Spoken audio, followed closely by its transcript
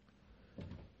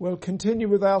We'll continue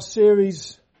with our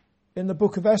series in the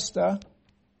book of Esther,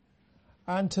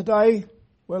 and today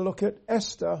we'll look at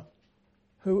Esther,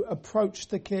 who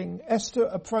approached the king. Esther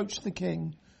approached the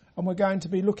king, and we're going to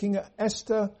be looking at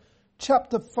Esther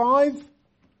chapter 5,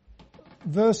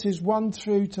 verses 1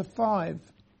 through to 5.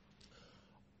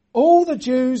 All the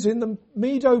Jews in the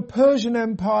Medo-Persian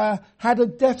Empire had a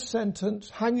death sentence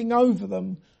hanging over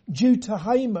them due to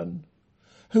Haman,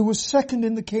 who was second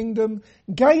in the kingdom,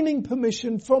 gaining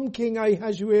permission from King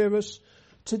Ahasuerus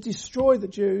to destroy the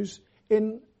Jews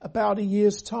in about a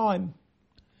year's time.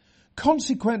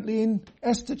 Consequently, in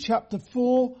Esther chapter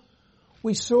 4,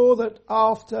 we saw that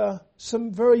after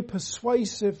some very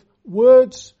persuasive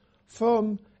words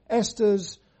from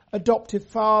Esther's adoptive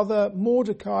father,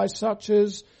 Mordecai, such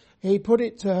as he put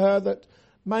it to her that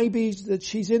maybe that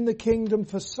she's in the kingdom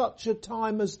for such a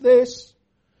time as this,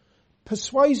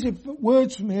 persuasive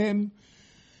words from him,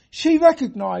 she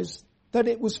recognized that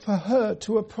it was for her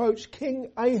to approach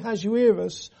King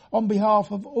Ahasuerus on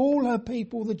behalf of all her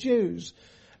people, the Jews,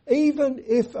 even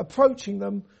if approaching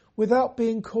them without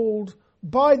being called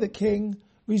by the king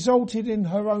resulted in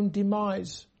her own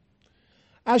demise.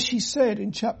 As she said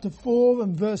in chapter 4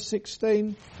 and verse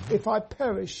 16, "If I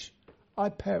perish, I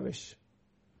perish."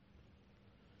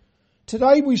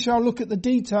 Today we shall look at the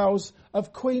details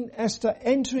of Queen Esther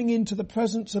entering into the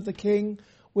presence of the king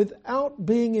without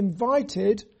being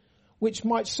invited, which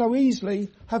might so easily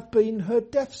have been her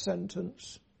death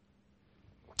sentence.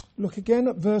 Look again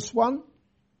at verse 1.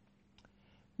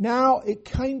 Now it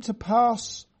came to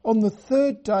pass on the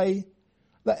third day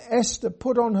that Esther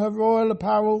put on her royal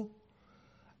apparel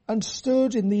and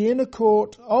stood in the inner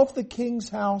court of the king's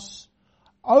house,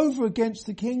 over against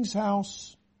the king's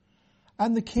house,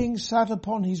 and the king sat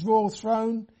upon his royal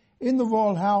throne in the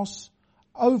royal house,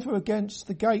 over against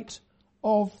the gate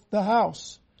of the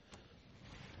house.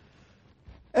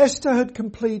 Esther had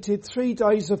completed 3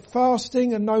 days of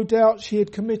fasting, and no doubt she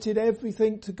had committed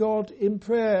everything to God in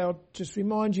prayer. I'll just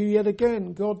remind you yet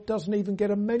again, God doesn't even get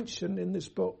a mention in this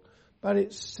book, but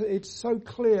it's so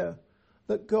clear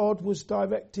that God was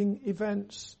directing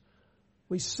events.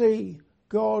 We see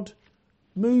God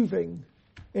moving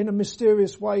in a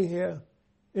mysterious way here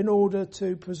in order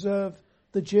to preserve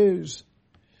the Jews.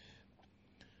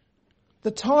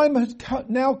 The time had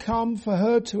now come for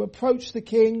her to approach the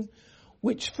king,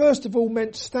 which first of all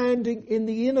meant standing in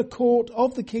the inner court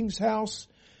of the king's house,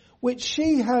 which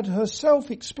she had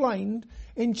herself explained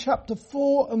in chapter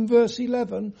 4 and verse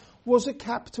 11 was a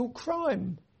capital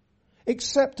crime,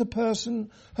 except a person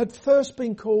had first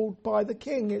been called by the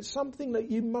king. It's something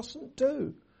that you mustn't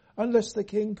do unless the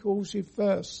king calls you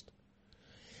first.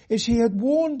 If she had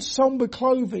worn somber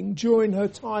clothing during her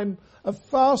time of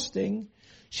fasting,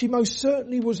 she most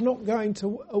certainly was not going to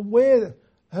wear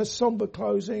her somber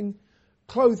clothing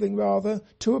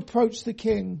to approach the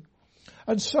king.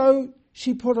 And so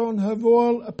she put on her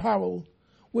royal apparel,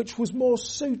 which was more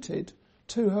suited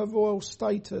to her royal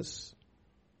status.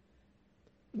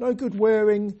 No good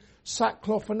wearing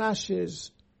sackcloth and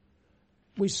ashes.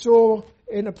 We saw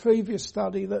in a previous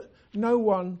study that no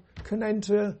one can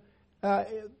enter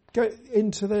get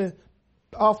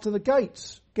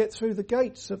through the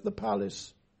gates of the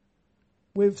palace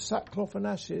with sackcloth and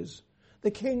ashes.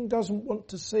 The king doesn't want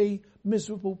to see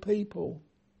miserable people.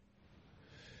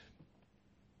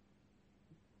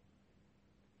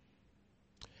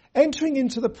 Entering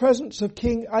into the presence of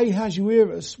King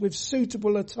Ahasuerus with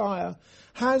suitable attire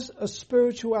has a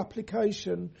spiritual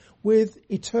application with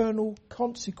eternal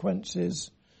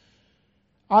consequences.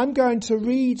 I'm going to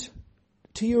read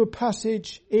to you a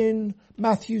passage in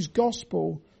Matthew's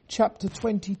Gospel, chapter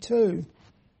 22.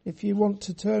 If you want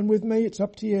to turn with me, it's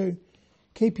up to you.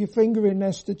 Keep your finger in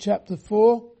Esther chapter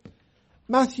 4.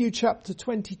 Matthew chapter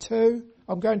 22,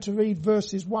 I'm going to read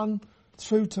verses 1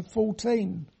 through to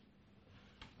 14.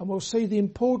 And we'll see the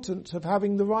importance of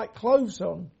having the right clothes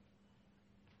on.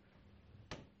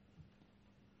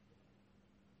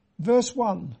 Verse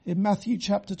 1 in Matthew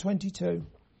chapter 22.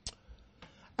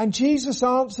 And Jesus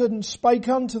answered and spake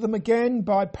unto them again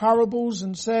by parables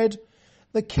and said,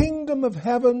 The kingdom of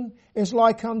heaven is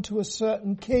like unto a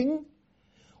certain king,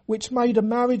 which made a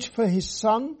marriage for his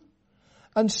son,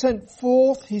 and sent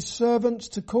forth his servants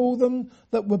to call them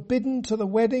that were bidden to the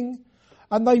wedding,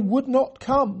 and they would not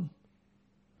come.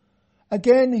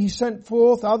 Again he sent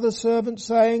forth other servants,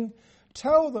 saying,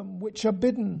 Tell them which are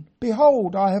bidden,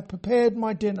 Behold, I have prepared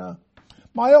my dinner.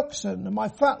 My oxen and my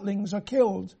fatlings are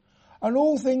killed, and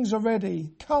all things are ready.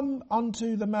 Come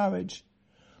unto the marriage.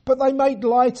 But they made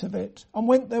light of it, and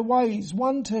went their ways,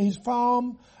 one to his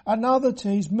farm, another to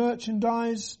his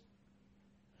merchandise.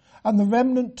 And the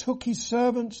remnant took his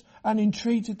servants and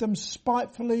entreated them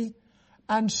spitefully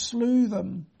and slew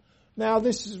them. Now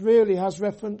this really has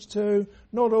reference to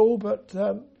not all, but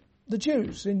the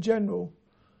Jews in general.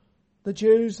 The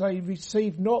Jews, they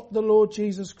received not the Lord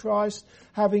Jesus Christ,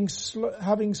 having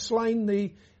slain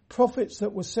the prophets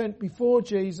that were sent before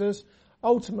Jesus.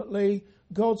 Ultimately,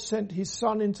 God sent his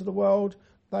Son into the world.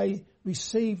 They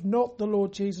received not the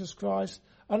Lord Jesus Christ,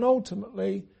 and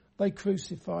ultimately they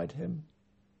crucified him.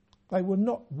 They were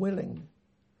not willing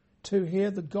to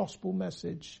hear the gospel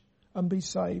message and be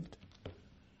saved.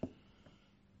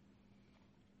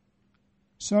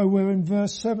 So we're in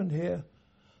verse 7 here.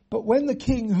 But when the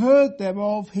king heard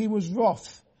thereof, he was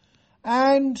wroth,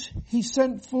 and he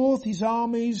sent forth his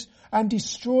armies and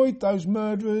destroyed those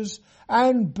murderers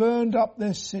and burned up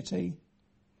their city.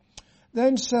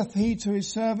 Then saith he to his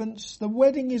servants, the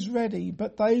wedding is ready,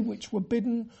 but they which were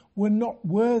bidden were not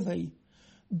worthy.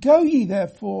 Go ye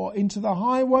therefore into the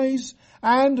highways,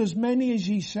 and as many as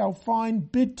ye shall find,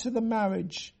 bid to the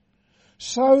marriage.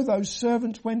 So those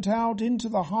servants went out into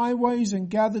the highways and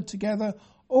gathered together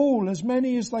all, as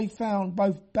many as they found,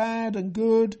 both bad and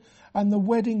good, and the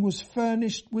wedding was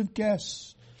furnished with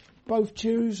guests, both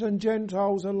Jews and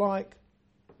Gentiles alike.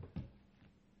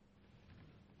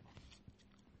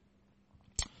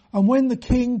 And when the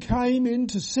king came in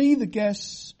to see the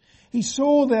guests, he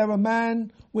saw there a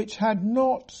man which had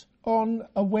not on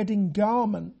a wedding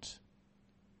garment.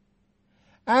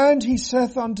 And he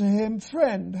saith unto him,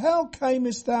 Friend, how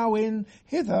camest thou in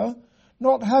hither,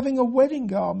 not having a wedding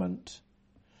garment?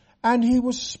 And he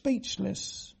was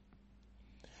speechless.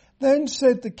 Then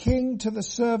said the king to the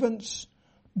servants,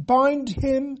 Bind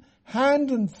him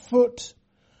hand and foot,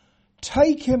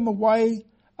 take him away,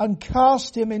 and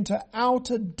cast him into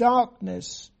outer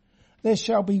darkness. There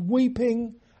shall be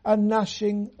weeping and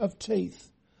gnashing of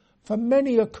teeth. For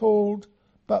many are called,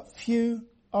 but few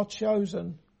are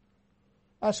chosen.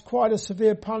 That's quite a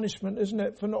severe punishment, isn't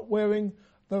it, for not wearing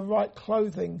the right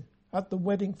clothing at the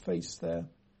wedding feast there.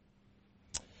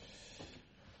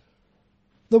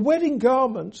 The wedding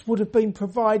garments would have been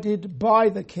provided by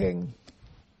the king.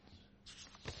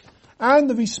 And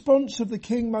the response of the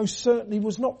king most certainly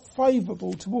was not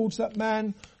favourable towards that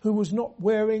man who was not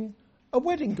wearing a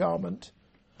wedding garment.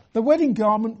 The wedding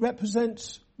garment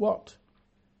represents what?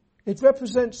 It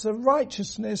represents the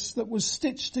righteousness that was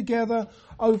stitched together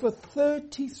over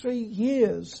 33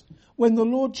 years when the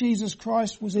Lord Jesus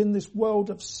Christ was in this world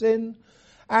of sin,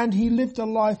 and he lived a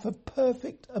life of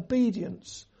perfect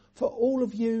obedience for all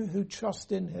of you who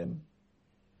trust in him.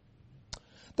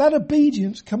 That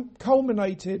obedience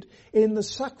culminated in the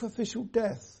sacrificial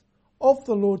death of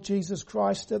the Lord Jesus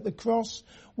Christ at the cross,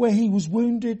 where he was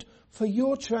wounded for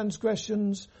your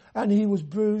transgressions and he was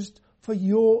bruised for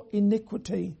your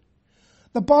iniquity.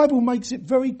 The Bible makes it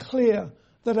very clear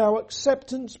that our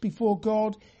acceptance before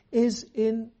God is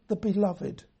in the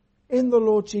beloved, in the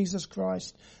Lord Jesus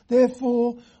Christ.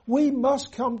 Therefore, we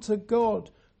must come to God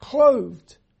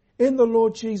clothed in the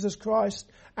Lord Jesus Christ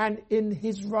and in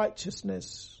his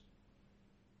righteousness,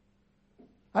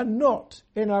 and not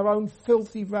in our own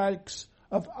filthy rags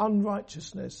of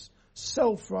unrighteousness,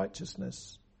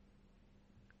 self-righteousness.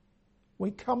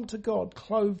 We come to God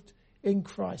clothed in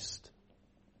Christ.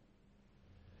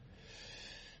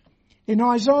 In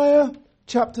Isaiah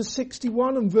chapter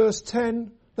 61 and verse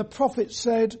 10, the prophet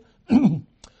said,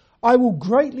 I will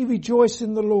greatly rejoice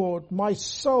in the Lord. My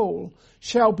soul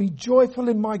shall be joyful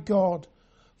in my God.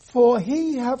 For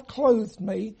he hath clothed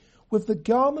me with the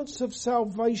garments of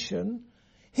salvation.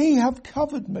 He hath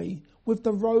covered me with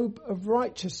the robe of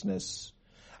righteousness.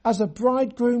 As a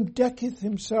bridegroom decketh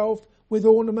himself with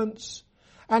ornaments,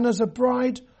 and as a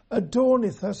bride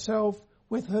adorneth herself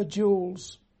with her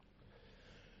jewels.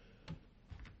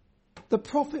 The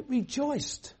prophet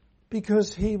rejoiced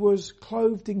because he was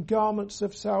clothed in garments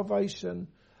of salvation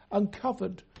and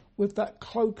covered with that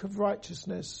cloak of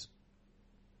righteousness.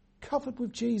 Covered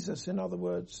with Jesus, in other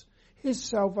words. His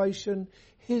salvation,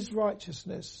 his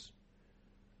righteousness.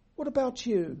 What about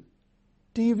you?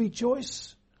 Do you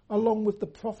rejoice along with the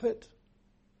prophet?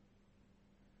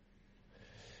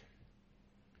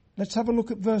 Let's have a look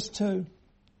at verse 2.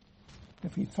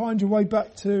 If you find your way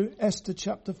back to Esther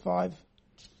chapter 5.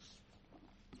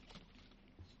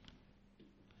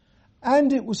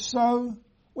 And it was so,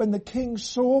 when the king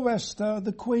saw Esther,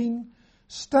 the queen,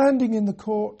 standing in the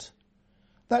court,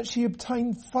 that she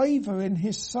obtained favour in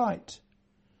his sight.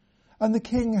 And the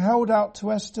king held out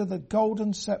to Esther the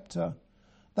golden sceptre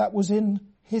that was in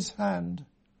his hand.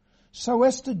 So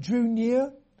Esther drew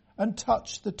near and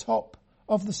touched the top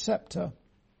of the sceptre.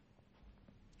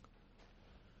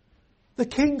 The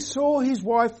king saw his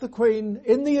wife, the queen,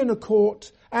 in the inner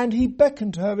court, and he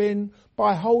beckoned her in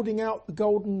by holding out the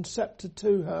golden scepter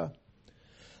to her.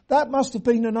 That must have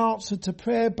been an answer to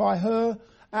prayer by her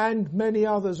and many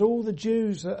others, all the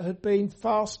Jews that had been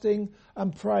fasting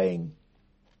and praying.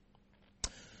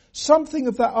 Something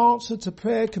of that answer to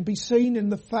prayer can be seen in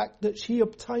the fact that she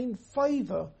obtained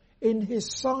favour in his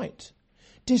sight,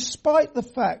 despite the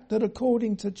fact that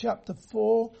according to chapter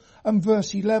 4 and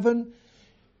verse 11,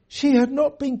 she had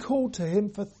not been called to him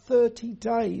for 30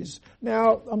 days.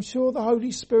 Now, I'm sure the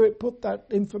Holy Spirit put that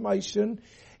information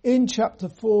in chapter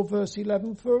 4 verse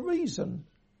 11 for a reason.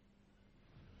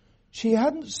 She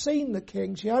hadn't seen the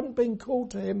king. She hadn't been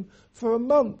called to him for a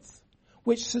month,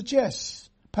 which suggests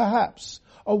perhaps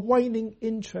a waning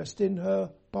interest in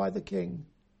her by the king.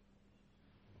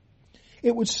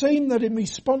 It would seem that in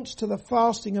response to the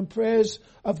fasting and prayers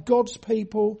of God's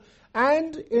people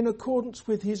and in accordance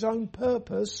with his own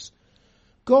purpose,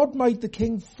 God made the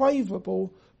king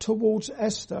favourable towards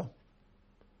Esther.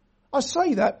 I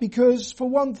say that because, for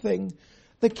one thing,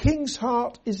 the king's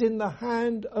heart is in the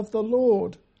hand of the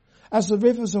Lord. As the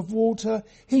rivers of water,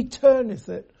 he turneth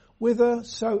it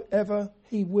whithersoever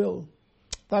he will.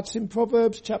 That's in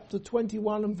Proverbs chapter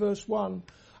 21 and verse 1.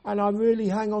 And I really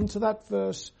hang on to that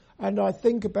verse and I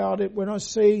think about it when I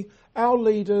see our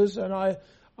leaders, and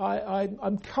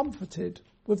I'm comforted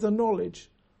with the knowledge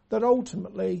that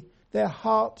ultimately their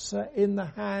hearts are in the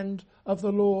hand of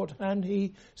the Lord, and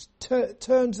he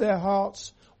turns their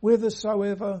hearts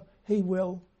whithersoever he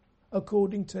will,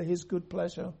 according to his good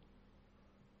pleasure.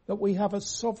 That we have a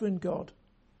sovereign God.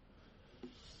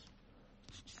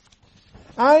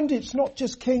 And it's not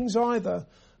just kings either.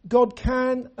 God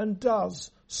can and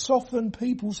does soften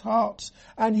people's hearts,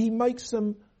 and he makes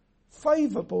them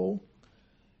favourable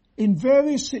in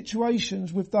various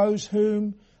situations with those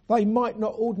whom they might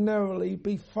not ordinarily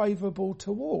be favourable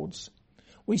towards.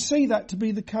 We see that to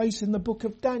be the case in the book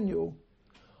of Daniel,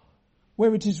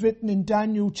 where it is written in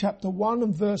Daniel chapter 1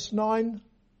 and verse 9,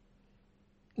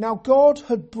 "Now God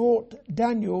had brought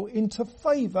Daniel into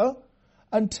favour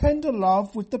and tender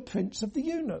love with the prince of the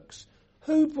eunuchs."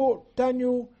 Who brought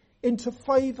Daniel into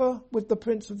favour with the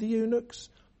prince of the eunuchs?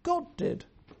 God did.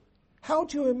 How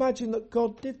do you imagine that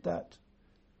God did that?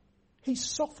 He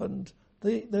softened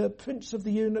the prince of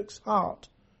the eunuchs' heart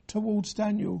towards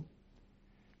Daniel.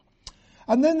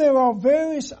 And then there are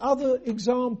various other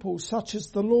examples, such as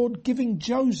the Lord giving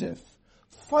Joseph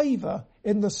favour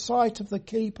in the sight of the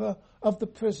keeper of the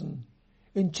prison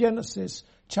in Genesis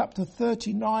chapter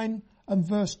 39 and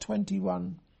verse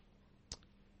 21.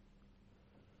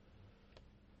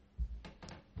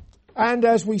 And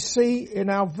as we see in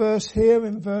our verse here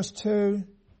in verse 2,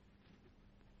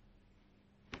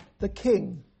 the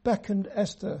king beckoned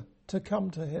Esther to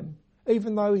come to him,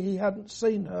 even though he hadn't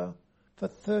seen her for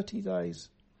 30 days.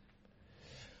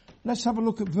 Let's have a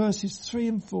look at verses 3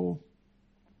 and 4.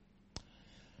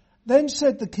 "Then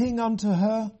said the king unto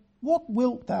her, What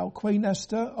wilt thou, Queen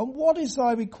Esther, and what is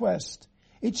thy request?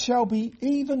 It shall be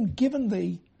even given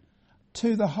thee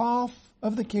to the half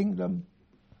of the kingdom.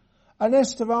 And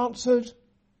Esther answered,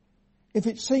 If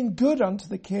it seem good unto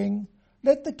the king,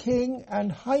 let the king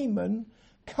and Haman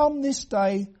come this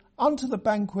day unto the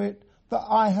banquet that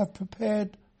I have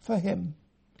prepared for him."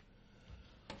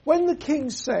 When the king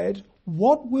said,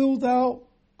 "What wilt thou,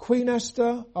 Queen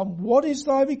Esther, and what is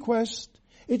thy request?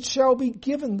 It shall be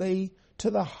given thee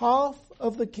to the half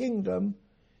of the kingdom,"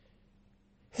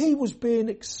 he was being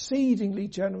exceedingly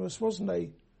generous, wasn't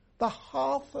he? The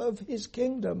half of his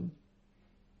kingdom.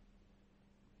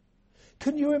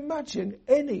 Can you imagine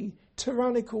any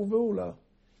tyrannical ruler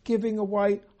giving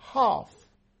away half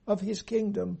of his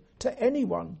kingdom to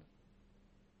anyone?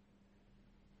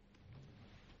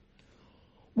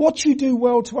 What you do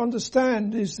well to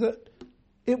understand is that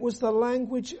it was the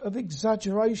language of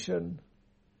exaggeration.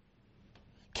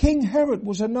 King Herod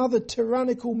was another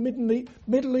tyrannical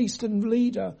Middle Eastern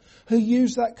leader who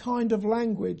used that kind of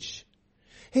language.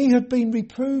 He had been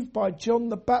reproved by John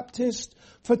the Baptist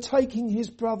for taking his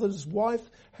brother's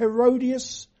wife,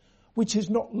 Herodias, which is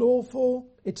not lawful,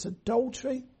 it's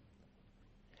adultery.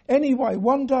 Anyway,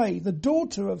 one day the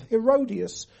daughter of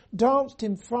Herodias danced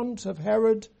in front of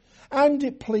Herod, and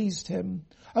it pleased him.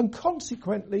 And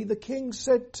consequently the king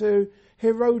said to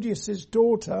Herodias'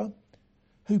 daughter,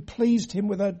 who pleased him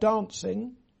with her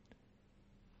dancing,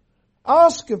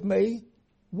 "Ask of me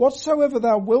whatsoever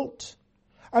thou wilt,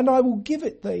 and I will give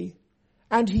it thee."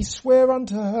 And he sware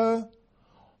unto her,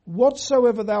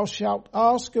 "Whatsoever thou shalt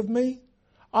ask of me,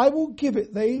 I will give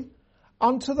it thee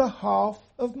unto the half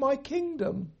of my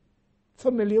kingdom."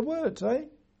 Familiar words, eh?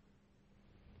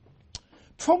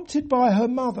 Prompted by her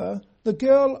mother, The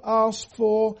girl asked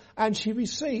for and she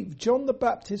received John the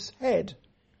Baptist's head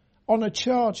on a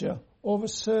charger or a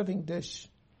serving dish.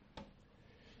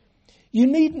 You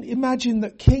needn't imagine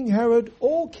that King Herod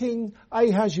or King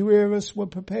Ahasuerus were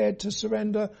prepared to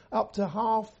surrender up to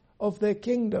half of their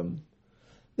kingdom.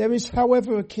 There is,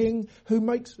 however, a king who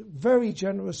makes very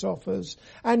generous offers,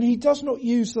 and he does not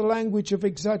use the language of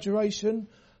exaggeration.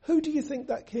 Who do you think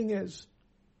that king is?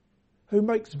 Who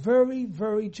makes very,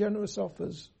 very generous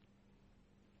offers?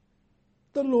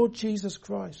 The Lord Jesus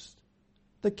Christ,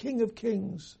 the King of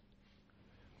Kings.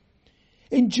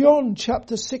 In John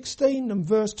chapter 16 and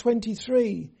verse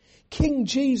 23, King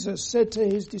Jesus said to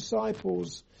his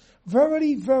disciples,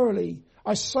 "Verily, verily,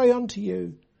 I say unto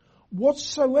you,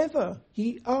 whatsoever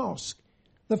ye ask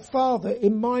the Father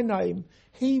in my name,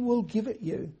 he will give it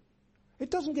you." It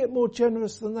doesn't get more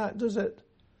generous than that, does it?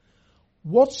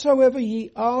 Whatsoever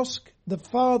ye ask the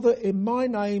Father in my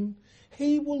name,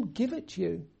 he will give it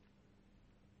you.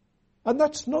 And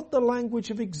that's not the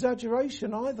language of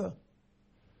exaggeration either.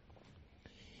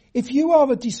 If you are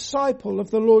a disciple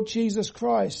of the Lord Jesus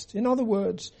Christ, in other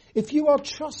words, if you are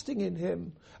trusting in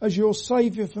him as your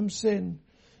saviour from sin,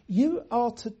 you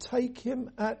are to take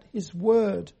him at his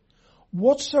word.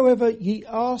 Whatsoever ye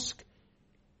ask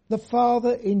the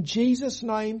Father in Jesus'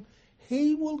 name,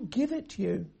 he will give it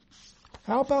you.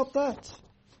 How about that?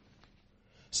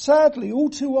 Sadly, all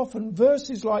too often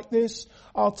verses like this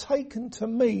are taken to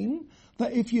mean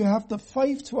that if you have the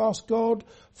faith to ask God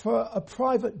for a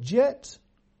private jet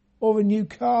or a new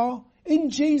car, in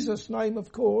Jesus' name,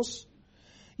 of course,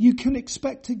 you can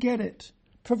expect to get it,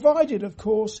 provided, of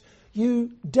course,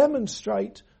 you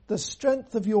demonstrate the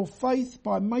strength of your faith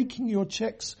by making your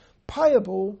checks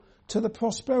payable to the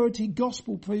prosperity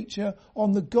gospel preacher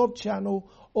on the God channel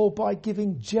or by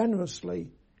giving generously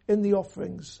in the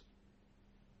offerings.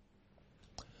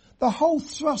 The whole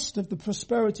thrust of the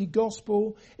prosperity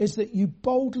gospel is that you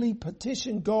boldly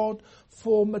petition God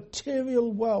for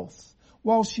material wealth,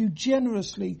 whilst you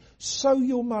generously sow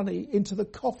your money into the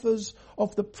coffers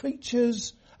of the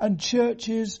preachers and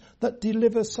churches that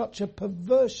deliver such a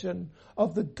perversion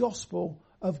of the gospel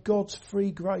of God's free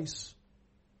grace.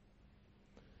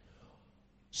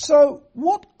 So,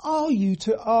 what are you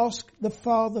to ask the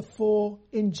Father for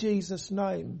in Jesus'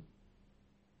 name?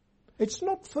 It's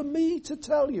not for me to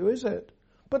tell you, is it?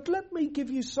 But let me give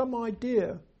you some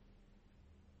idea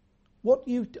what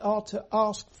you are to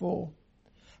ask for.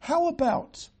 How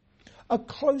about a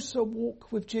closer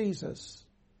walk with Jesus?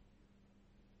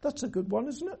 That's a good one,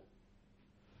 isn't it?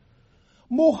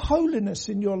 More holiness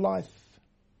in your life.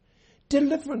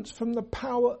 Deliverance from the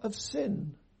power of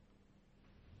sin.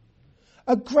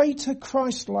 A greater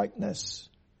Christ-likeness.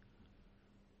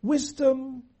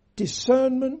 Wisdom,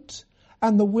 discernment,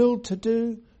 and the will to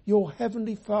do your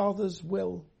Heavenly Father's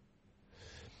will.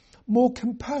 More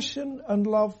compassion and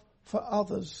love for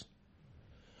others.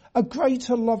 A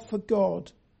greater love for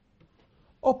God,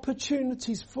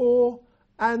 opportunities for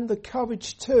and the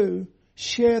courage to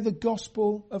share the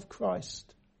gospel of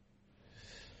Christ,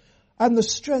 and the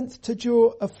strength to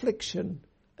endure affliction,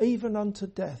 even unto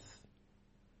death.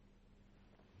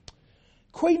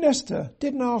 Queen Esther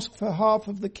didn't ask for half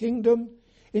of the kingdom.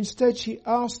 Instead, she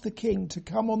asked the king to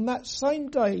come on that same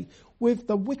day with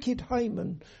the wicked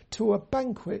Haman to a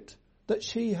banquet that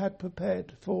she had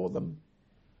prepared for them.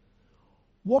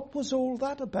 What was all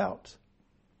that about?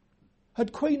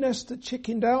 Had Queen Esther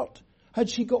chickened out? Had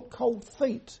she got cold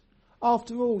feet?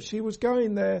 After all, she was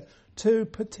going there to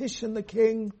petition the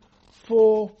king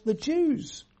for the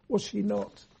Jews, was she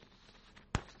not?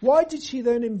 Why did she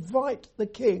then invite the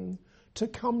king to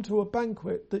come to a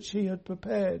banquet that she had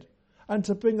prepared and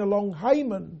to bring along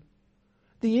Haman,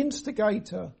 the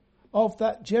instigator of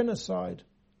that genocide?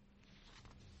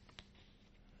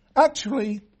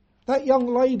 Actually, that young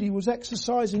lady was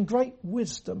exercising great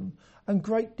wisdom and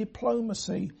great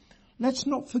diplomacy. Let's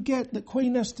not forget that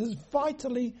Queen Esther's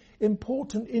vitally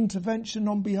important intervention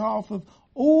on behalf of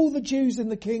all the Jews in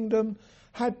the kingdom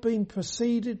had been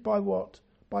preceded by what?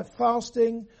 By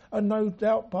fasting and no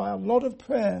doubt by a lot of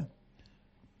prayer.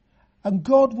 And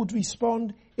God would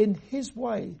respond in his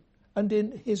way and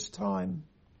in his time.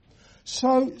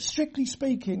 So, strictly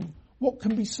speaking, what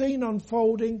can be seen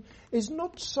unfolding is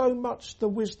not so much the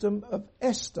wisdom of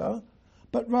Esther,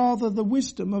 but rather the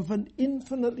wisdom of an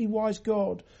infinitely wise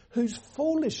God whose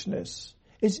foolishness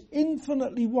is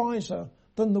infinitely wiser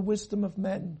than the wisdom of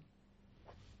men.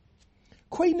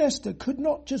 Queen Esther could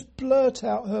not just blurt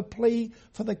out her plea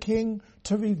for the king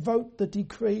to revoke the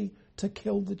decree to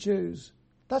kill the Jews.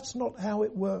 That's not how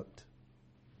it worked.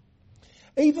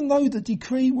 Even though the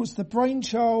decree was the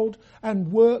brainchild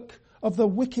and work of the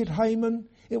wicked Haman,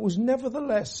 it was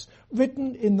nevertheless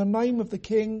written in the name of the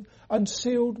king and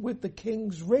sealed with the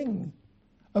king's ring,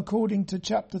 according to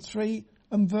chapter 3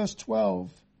 and verse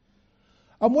 12.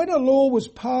 And when a law was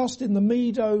passed in the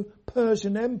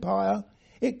Medo-Persian Empire,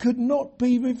 it could not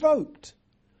be revoked.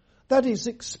 That is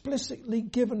explicitly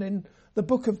given in the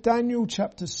book of Daniel,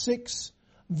 chapter 6,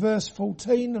 verse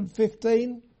 14 and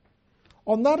 15.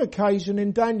 On that occasion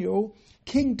in Daniel,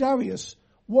 King Darius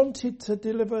wanted to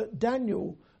deliver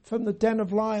Daniel from the den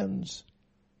of lions.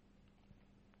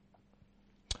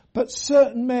 But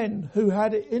certain men who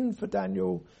had it in for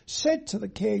Daniel said to the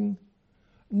king,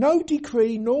 "No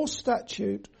decree nor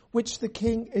statute which the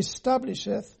king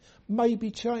establisheth may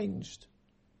be changed."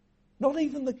 Not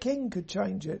even the king could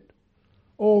change it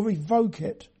or revoke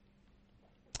it.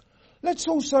 Let's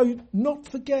also not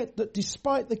forget that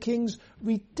despite the king's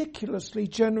ridiculously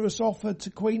generous offer to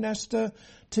Queen Esther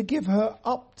to give her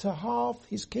up to half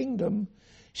his kingdom,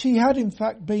 she had in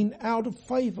fact been out of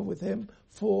favour with him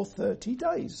for 30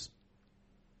 days.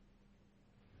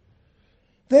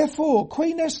 Therefore,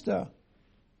 Queen Esther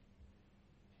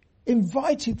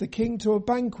invited the king to a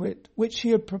banquet which she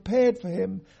had prepared for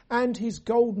him and his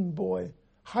golden boy,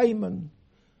 Haman.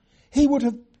 He would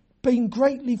have been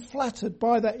greatly flattered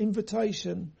by that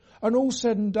invitation, and all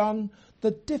said and done,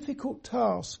 the difficult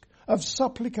task of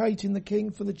supplicating the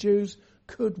king for the Jews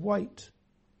could wait.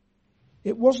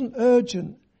 It wasn't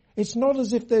urgent. It's not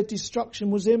as if their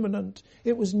destruction was imminent.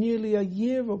 It was nearly a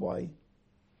year away.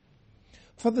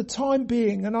 For the time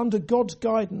being, and under God's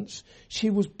guidance, she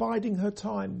was biding her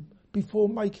time before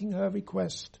making her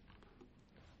request.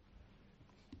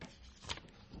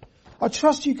 I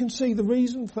trust you can see the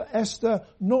reason for Esther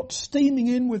not steaming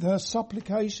in with her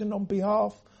supplication on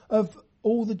behalf of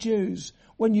all the Jews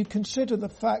when you consider the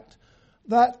fact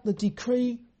that the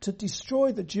decree to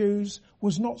destroy the Jews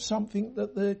was not something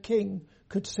that the king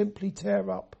could simply tear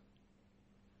up.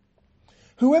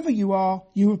 Whoever you are,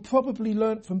 you have probably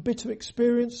learnt from bitter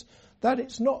experience that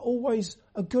it's not always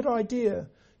a good idea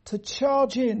to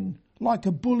charge in like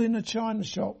a bull in a china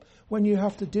shop when you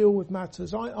have to deal with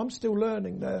matters. I'm still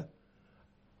learning there.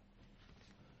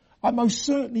 I most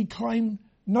certainly claim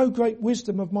no great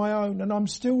wisdom of my own, and I'm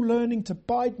still learning to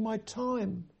bide my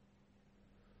time.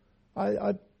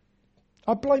 I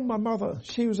blame my mother.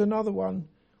 She was another one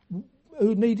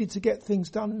who needed to get things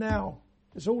done now.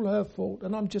 It's all her fault,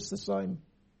 and I'm just the same.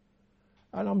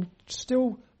 And I'm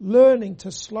still learning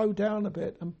to slow down a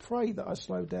bit and pray that I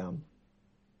slow down.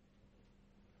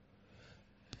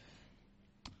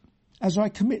 As I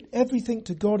commit everything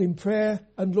to God in prayer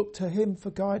and look to Him for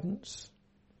guidance.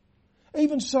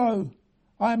 Even so,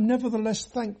 I am nevertheless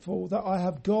thankful that I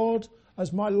have God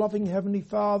as my loving Heavenly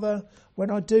Father when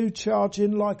I do charge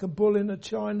in like a bull in a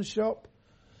china shop.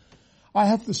 I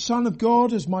have the Son of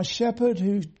God as my shepherd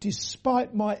who,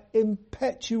 despite my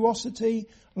impetuosity,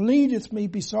 leadeth me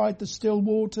beside the still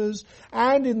waters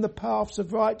and in the paths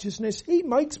of righteousness. He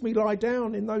makes me lie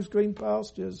down in those green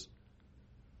pastures.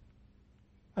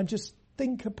 And just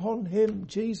think upon Him,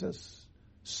 Jesus.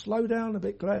 Slow down a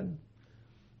bit, Glenn.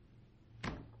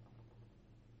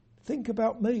 Think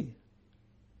about me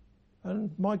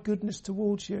and my goodness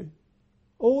towards you.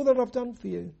 All that I've done for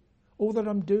you. All that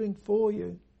I'm doing for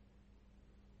you.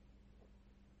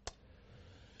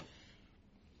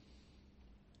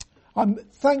 I'm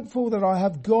thankful that I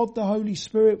have God the Holy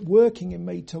Spirit working in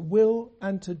me to will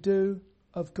and to do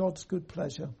of God's good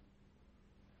pleasure.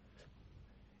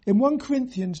 In 1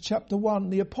 Corinthians chapter 1,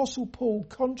 the Apostle Paul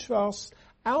contrasts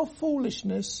our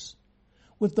foolishness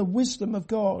with the wisdom of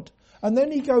God. And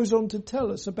then he goes on to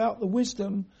tell us about the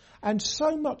wisdom and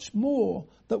so much more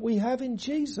that we have in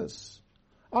Jesus.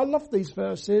 I love these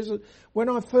verses. When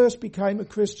I first became a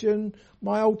Christian,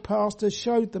 my old pastor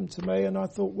showed them to me and I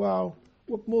thought, wow,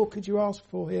 what more could you ask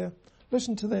for here?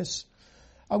 Listen to this.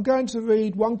 I'm going to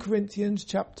read 1 Corinthians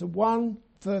chapter 1,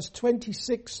 verse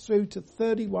 26 through to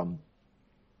 31.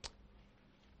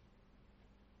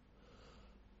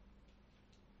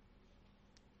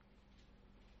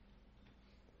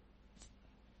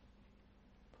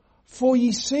 For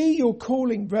ye see your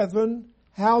calling, brethren,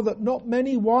 how that not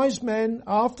many wise men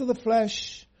after the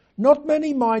flesh, not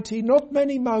many mighty, not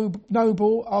many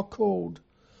noble are called.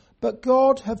 But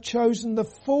God hath chosen the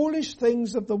foolish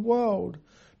things of the world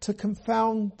to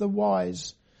confound the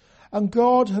wise. And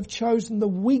God hath chosen the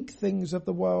weak things of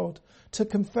the world to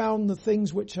confound the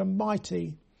things which are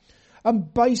mighty.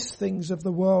 And base things of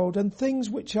the world and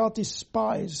things which are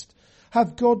despised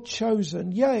have God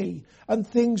chosen, yea, and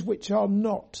things which are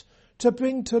not, to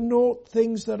bring to naught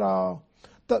things that are,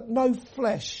 that no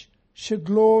flesh should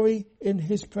glory in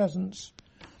His presence.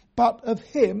 But of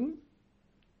Him,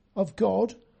 of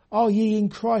God, are ye in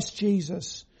Christ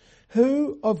Jesus,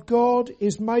 who of God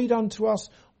is made unto us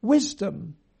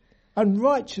wisdom and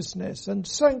righteousness and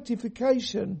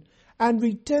sanctification and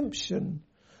redemption,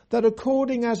 that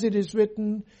according as it is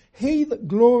written, he that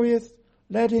glorieth,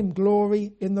 let him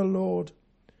glory in the Lord.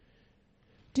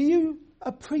 Do you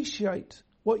appreciate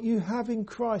what you have in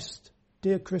Christ,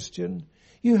 dear Christian?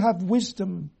 You have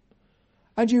wisdom,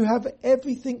 and you have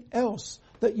everything else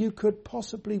that you could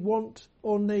possibly want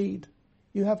or need.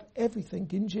 You have everything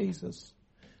in Jesus.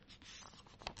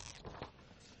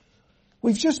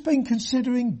 We've just been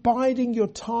considering biding your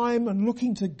time and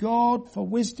looking to God for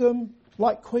wisdom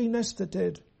like Queen Esther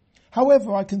did.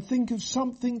 However, I can think of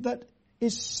something that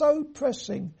is so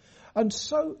pressing and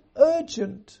so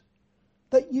urgent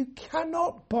that you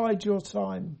cannot bide your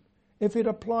time if it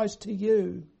applies to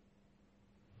you.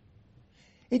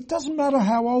 It doesn't matter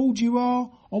how old you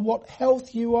are or what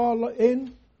health you are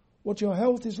in, what your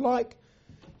health is like.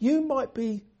 You might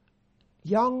be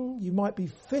young, you might be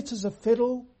fit as a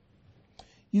fiddle.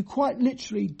 You quite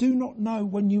literally do not know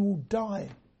when you will die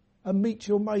and meet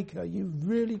your Maker. You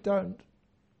really don't.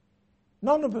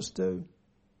 None of us do.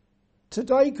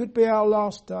 Today could be our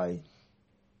last day.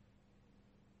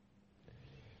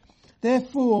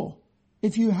 Therefore,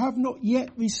 if you have not yet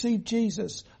received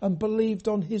Jesus and believed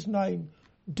on his name,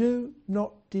 do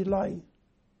not delay.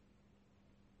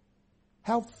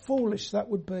 How foolish that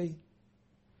would be.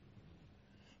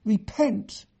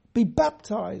 Repent, be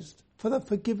baptized for the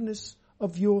forgiveness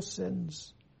of your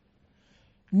sins.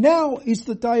 Now is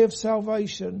the day of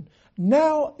salvation.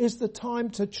 Now is the time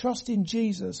to trust in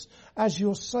Jesus as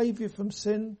your Saviour from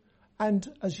sin and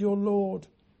as your Lord.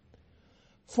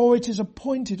 For it is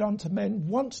appointed unto men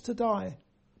once to die,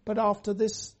 but after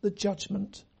this the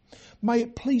judgment. May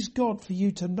it please God for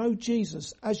you to know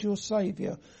Jesus as your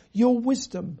Saviour, your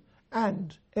wisdom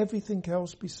and everything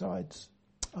else besides.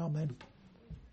 Amen.